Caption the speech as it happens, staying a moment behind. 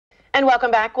And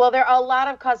welcome back. Well, there are a lot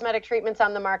of cosmetic treatments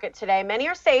on the market today. Many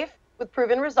are safe with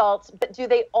proven results, but do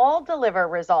they all deliver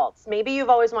results? Maybe you've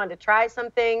always wanted to try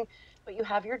something, but you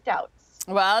have your doubts.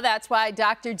 Well, that's why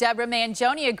Dr. Deborah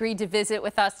Manjoney agreed to visit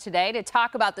with us today to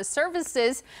talk about the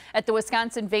services at the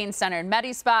Wisconsin Vein Center in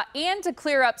Medispa and to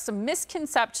clear up some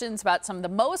misconceptions about some of the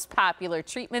most popular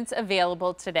treatments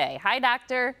available today. Hi,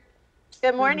 doctor.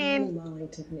 Good morning. Good morning, Molly,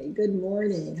 Tiffany. Good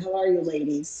morning. How are you,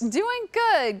 ladies? Doing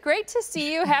good. Great to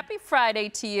see you. Happy Friday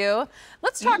to you.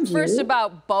 Let's talk first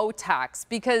about Botox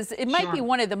because it might be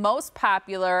one of the most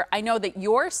popular. I know that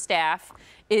your staff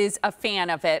is a fan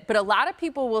of it, but a lot of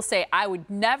people will say, I would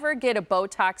never get a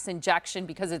Botox injection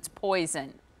because it's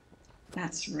poison.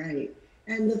 That's right.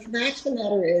 And the fact of the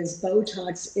matter is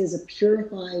Botox is a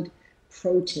purified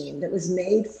protein that was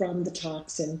made from the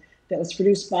toxin that was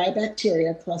produced by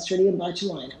bacteria, Clostridium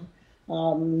botulinum,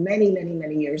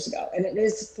 many years ago. And it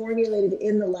is formulated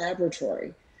in the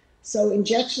laboratory. So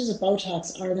injections of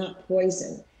Botox are not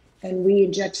poison. And we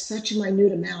inject such a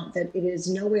minute amount that it is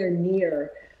nowhere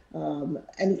near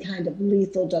any kind of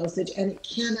lethal dosage. And it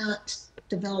cannot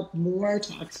develop more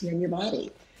toxin in your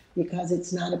body because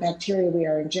it's not a bacteria we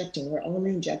are injecting. We're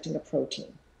only injecting a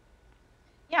protein.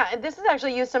 Yeah, and this is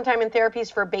actually used sometime in therapies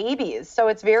for babies, so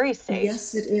it's very safe.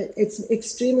 Yes, it is. It's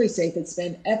extremely safe. It's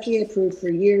been FDA approved for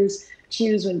years to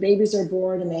use when babies are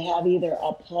born and they have either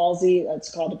a palsy,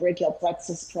 it's called a brachial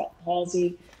plexus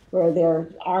palsy, where their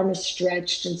arm is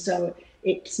stretched and so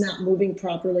it's not moving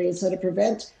properly. And so to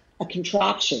prevent a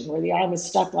contraction where the arm is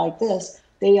stuck like this,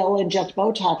 they'll inject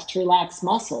Botox to relax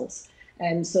muscles.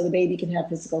 And so the baby can have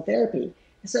physical therapy.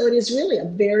 So it is really a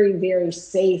very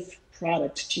safe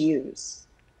product to use.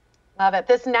 Love it.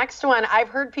 This next one, I've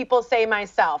heard people say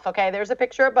myself, okay, there's a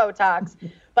picture of Botox,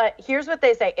 but here's what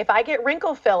they say. If I get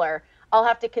wrinkle filler, I'll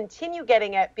have to continue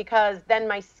getting it because then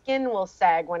my skin will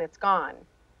sag when it's gone.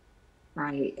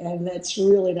 Right, and that's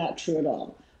really not true at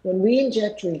all. When we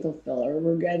inject wrinkle filler,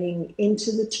 we're getting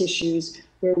into the tissues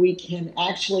where we can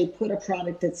actually put a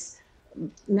product that's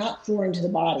not foreign to the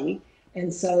body,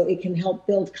 and so it can help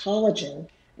build collagen.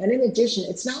 And in addition,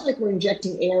 it's not like we're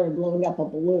injecting air and blowing up a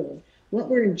balloon. What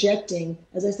we're injecting,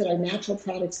 as I said, are natural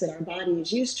products that our body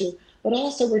is used to, but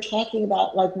also we're talking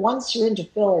about like 1 syringe of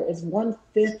filler is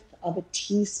 1/5 of a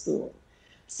teaspoon.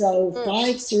 So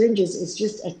 5 syringes is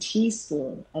just a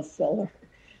teaspoon of filler.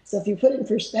 So if you put it in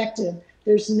perspective,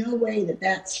 there's no way that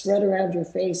that spread around your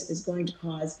face is going to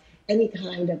cause any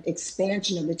kind of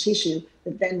expansion of the tissue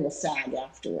that then will sag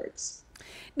afterwards.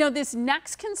 Now, this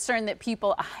next concern that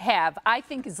people have, I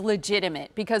think, is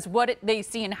legitimate because what they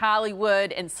see in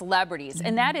Hollywood and celebrities,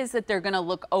 and that is that they're going to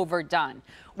look overdone.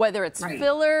 Whether it's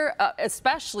filler,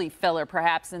 especially filler,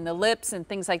 perhaps, in the lips and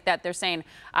things like that, they're saying,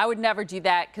 I would never do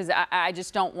that because I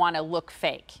just don't want to look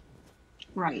fake.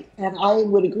 Right, and I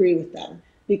would agree with them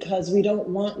because we don't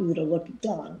want you to look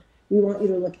done. We want you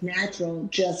to look natural,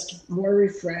 just more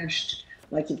refreshed,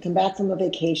 like you'd come back from a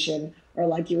vacation, or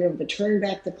like you were able to turn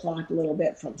back the clock a little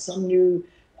bit from some new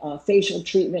facial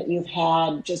treatment you've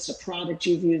had, just a product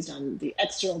you've used on the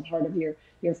external part of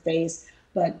your face.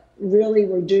 But really,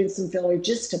 we're doing some filler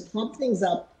just to plump things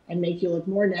up and make you look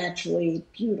more naturally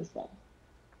beautiful.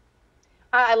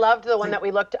 I loved the one that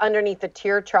we looked underneath the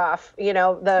tear trough, you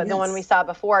know, the one we saw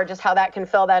before, just how that can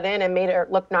fill that in and made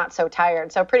it look not so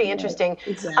tired. So pretty interesting.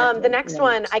 Exactly. The next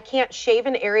one, I can't shave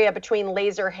an area between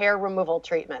laser hair removal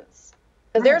treatments.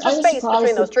 There's a space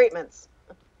between those treatments.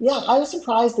 Yeah, I was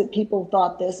surprised that people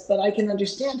thought this, but I can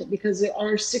understand it because there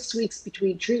are 6 weeks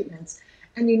between treatments,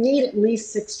 and you need at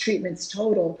least 6 treatments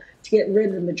total to get rid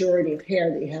of the majority of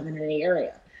hair that you have in any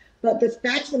area. But the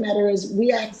fact of the matter is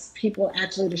we ask people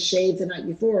actually to shave the night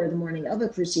before or the morning of a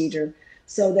procedure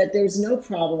so that there's no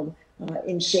problem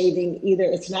in shaving either.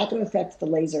 It's not going to affect the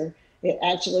laser. It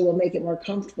actually will make it more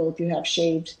comfortable if you have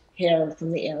shaved hair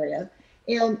from the area.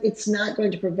 And it's not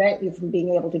going to prevent you from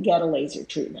being able to get a laser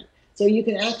treatment. So you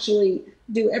can actually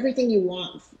do everything you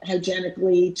want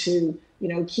hygienically to, you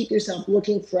know, keep yourself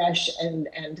looking fresh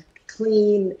and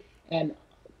clean and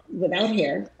without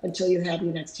hair until you have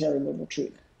your next hair removal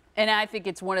treatment. And I think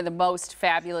it's one of the most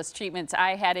fabulous treatments.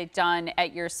 I had it done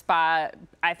at your spa,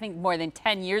 I think more than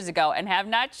 10 years ago, and have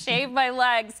not shaved my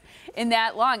legs in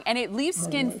that long. And it leaves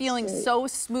skin feeling so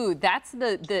smooth. That's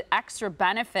the extra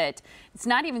benefit. It's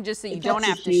not even just that you don't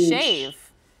have to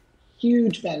shave.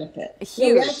 Huge benefit. Huge.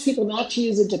 You know, we ask people not to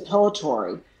use it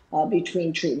depilatory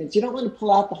between treatments. You don't want to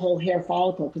pull out the whole hair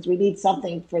follicle because we need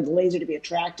something for the laser to be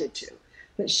attracted to.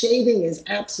 But shaving is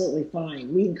absolutely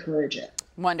fine. We encourage it.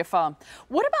 Wonderful.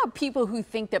 What about people who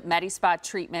think that Medispa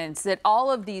treatments, that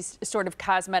all of these sort of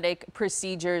cosmetic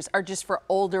procedures are just for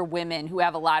older women who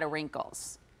have a lot of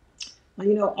wrinkles?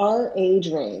 You know, our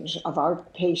age range of our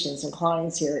patients and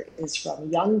clients here is from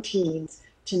young teens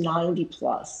to 90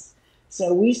 plus.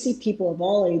 So we see people of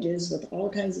all ages with all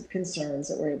kinds of concerns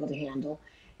that we're able to handle.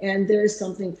 And there's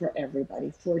something for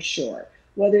everybody, for sure.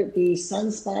 Whether it be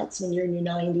sunspots when you're in your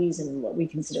 90s and what we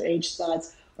consider age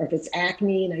spots, or if it's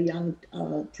acne in a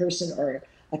young person or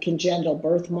a congenital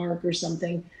birthmark or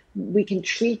something, we can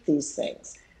treat these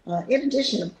things. In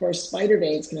addition, of course, spider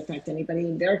veins can affect anybody,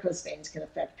 and varicose veins can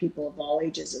affect people of all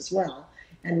ages as well.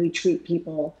 And we treat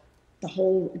people the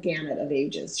whole gamut of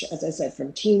ages, as I said,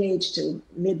 from teenage to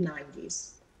mid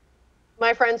 90s.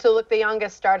 My friends who look the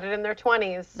youngest started in their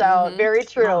 20s, so very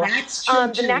true. Well, that's true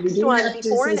The too. We next do one, have to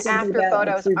before say and something after about like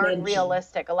photos aren't prevention.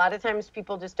 realistic. A lot of times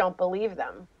people just don't believe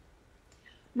them.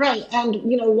 Right. And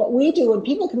you know what we do when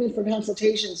people come in for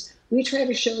consultations, we try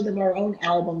to show them our own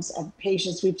albums of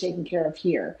patients we've taken care of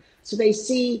here. So they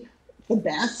see the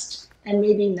best and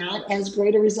maybe not as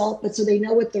great a result, but so they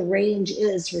know what the range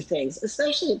is for things.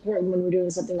 Especially important when we're doing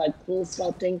something like cool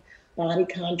sculpting, body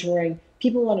contouring.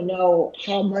 People want to know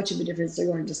how much of a difference they're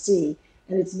going to see.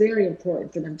 And it's very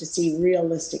important for them to see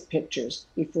realistic pictures,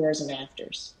 befores and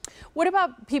afters. What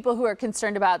about people who are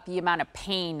concerned about the amount of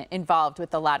pain involved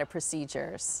with a lot of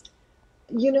procedures?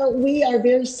 You know, we are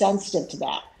very sensitive to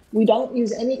that. We don't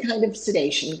use any kind of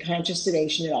sedation, conscious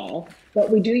sedation at all, but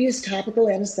we do use topical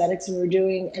anesthetics when we're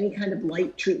doing any kind of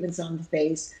light treatments on the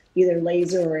face, either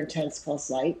laser or intense pulse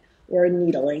light or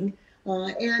needling.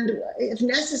 And if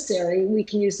necessary, we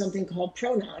can use something called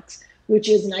Pronox, which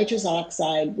is nitrous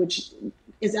oxide, which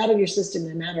is out of your system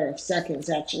in a matter of seconds,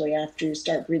 actually, after you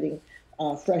start breathing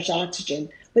fresh oxygen.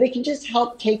 But it can just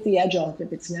help take the edge off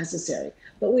if it's necessary.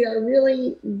 But we are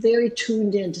really very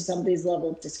tuned in to somebody's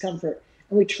level of discomfort.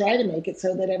 And we try to make it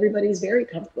so that everybody's very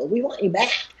comfortable. We want you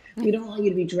back. We don't want you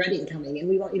to be dreading coming in.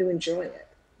 We want you to enjoy it.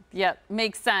 Yep,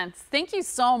 makes sense. Thank you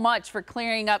so much for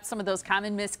clearing up some of those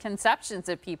common misconceptions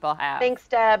that people have. Thanks,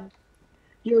 Deb.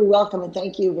 You're welcome, and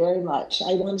thank you very much.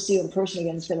 I want to see you in person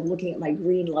again instead of looking at my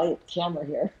green light camera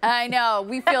here. I know.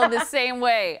 We feel the same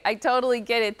way. I totally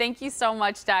get it. Thank you so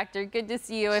much, Doctor. Good to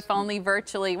see you, if only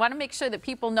virtually. Want to make sure that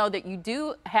people know that you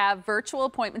do have virtual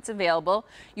appointments available.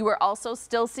 You are also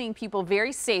still seeing people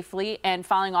very safely and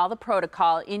following all the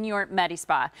protocol in your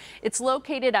Medispa. It's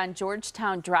located on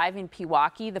Georgetown Drive in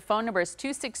Pewaukee. The phone number is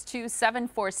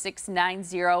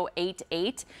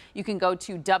 262-746-9088. You can go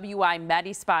to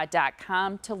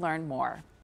wimedispa.com to learn more.